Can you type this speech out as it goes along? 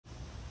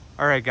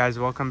Alright guys,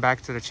 welcome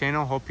back to the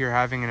channel. Hope you're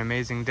having an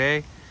amazing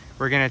day.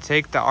 We're gonna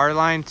take the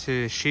R-line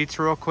to Sheetz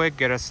real quick,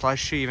 get a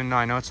slushy, even though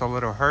I know it's a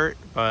little hurt,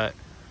 but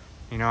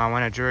you know, I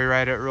want to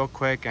joyride it real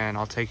quick and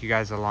I'll take you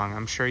guys along.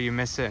 I'm sure you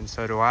miss it and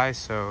so do I.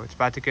 So it's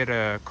about to get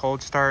a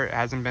cold start. It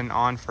hasn't been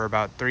on for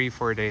about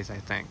 3-4 days, I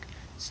think.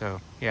 So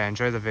yeah,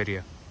 enjoy the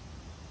video.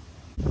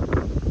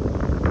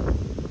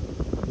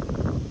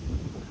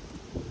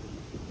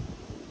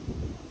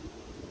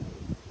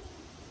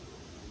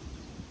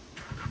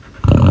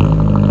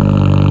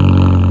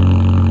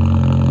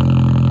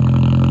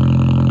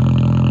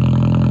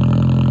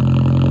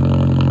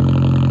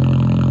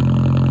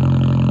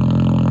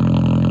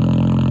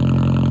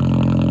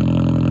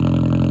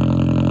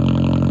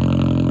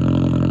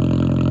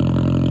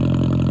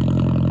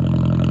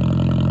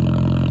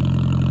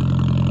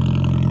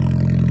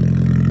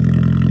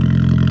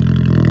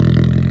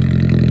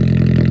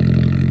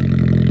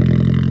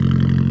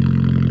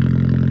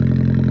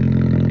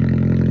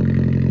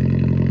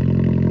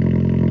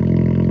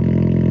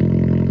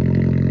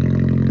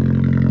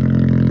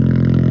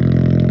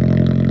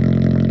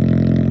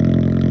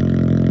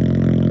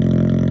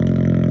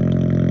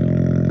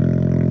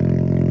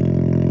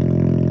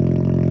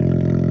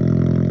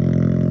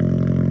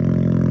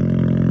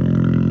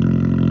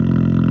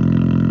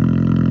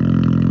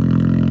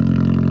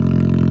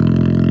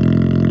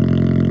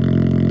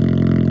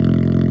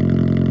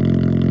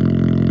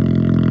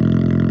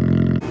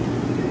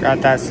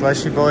 Got that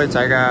slushy bullets.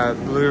 I got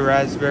blue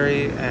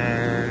raspberry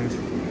and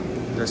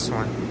this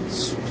one.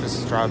 It's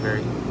just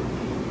strawberry.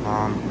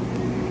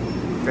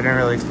 Didn't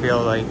really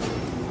feel like,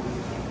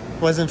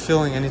 wasn't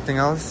feeling anything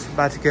else.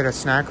 About to get a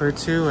snack or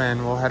two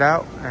and we'll head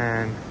out.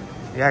 And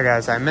yeah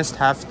guys, I missed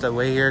half the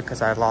way here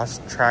because I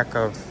lost track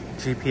of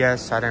GPS,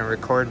 so I didn't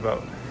record,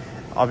 but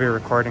I'll be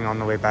recording on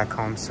the way back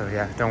home. So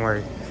yeah, don't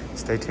worry,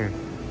 stay tuned.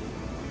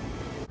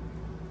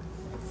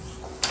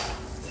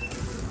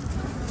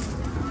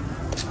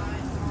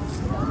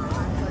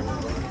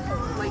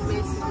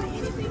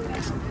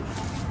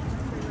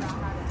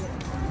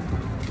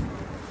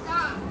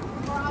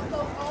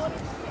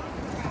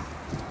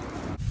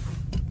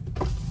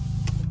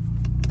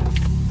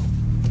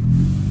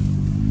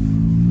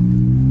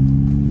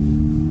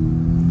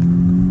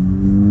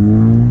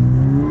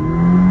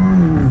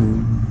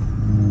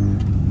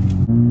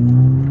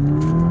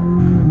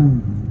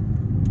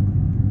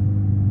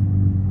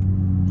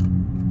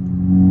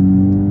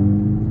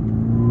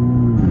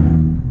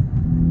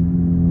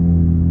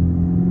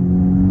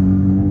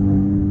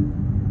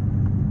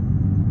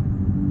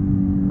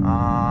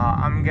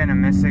 I'm gonna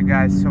miss it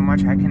guys so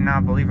much. I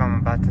cannot believe I'm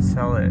about to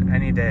sell it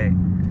any day.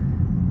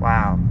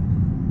 Wow.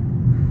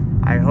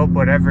 I hope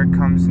whatever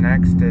comes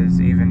next is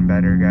even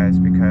better guys,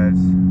 because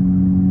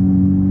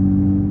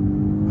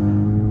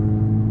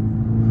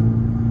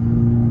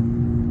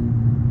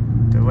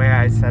the way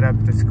I set up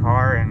this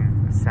car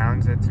and the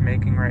sounds it's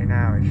making right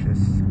now is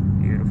just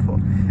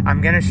beautiful.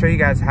 I'm gonna show you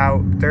guys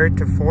how third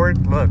to fourth,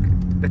 look,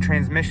 the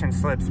transmission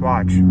slips,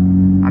 watch.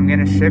 I'm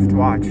gonna shift,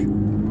 watch.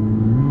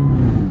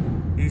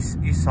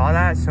 You saw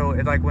that? So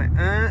it like went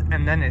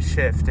and then it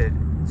shifted.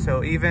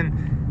 So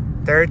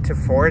even third to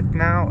fourth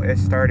now is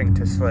starting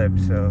to slip.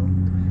 So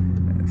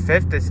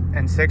fifth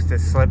and sixth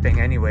is slipping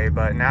anyway,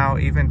 but now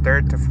even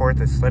third to fourth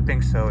is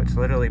slipping, so it's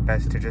literally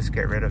best to just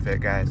get rid of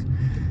it guys.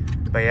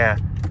 But yeah,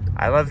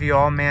 I love you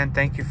all, man.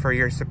 Thank you for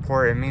your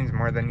support. It means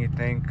more than you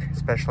think,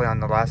 especially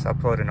on the last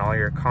upload and all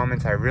your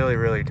comments. I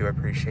really do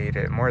appreciate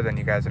it, more than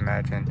you guys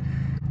imagine.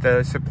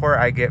 The support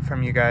I get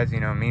from you guys, you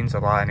know, means a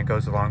lot and it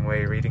goes a long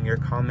way, reading your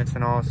comments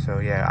and all. So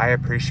yeah, I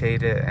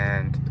appreciate it.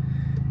 And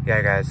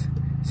yeah guys,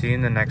 see you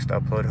in the next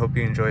upload. Hope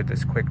you enjoyed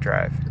this quick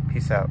drive.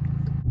 Peace out.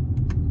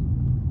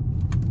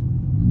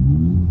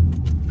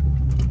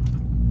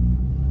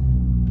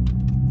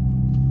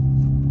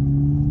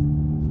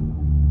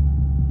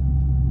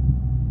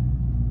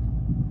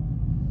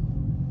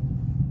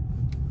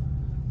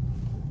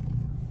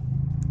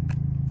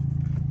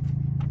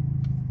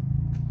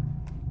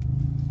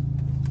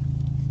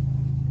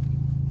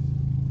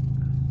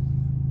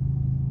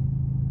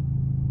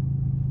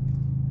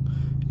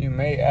 You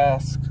may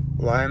ask,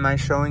 why am I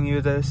showing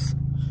you this?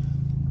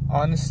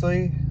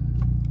 Honestly,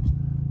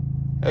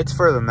 it's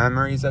for the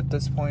memories at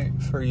this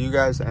point, for you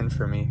guys and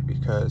for me,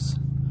 because,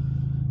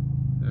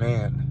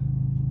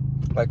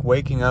 man, like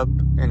waking up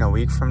in a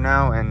week from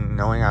now and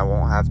knowing I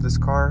won't have this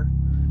car,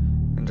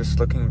 and just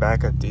looking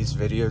back at these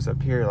videos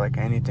up here, like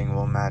anything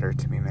will matter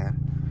to me,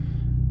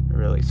 man. It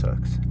really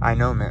sucks. I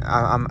know, man,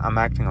 I'm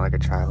acting like a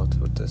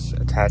child with this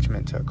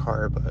attachment to a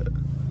car, but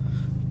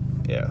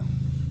yeah.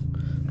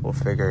 We'll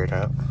figure it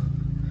out.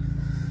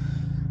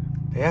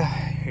 Yeah,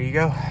 here you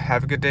go.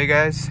 Have a good day,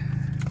 guys.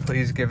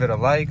 Please give it a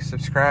like,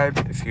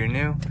 subscribe if you're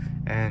new.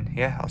 And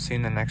yeah, I'll see you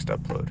in the next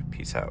upload.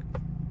 Peace out.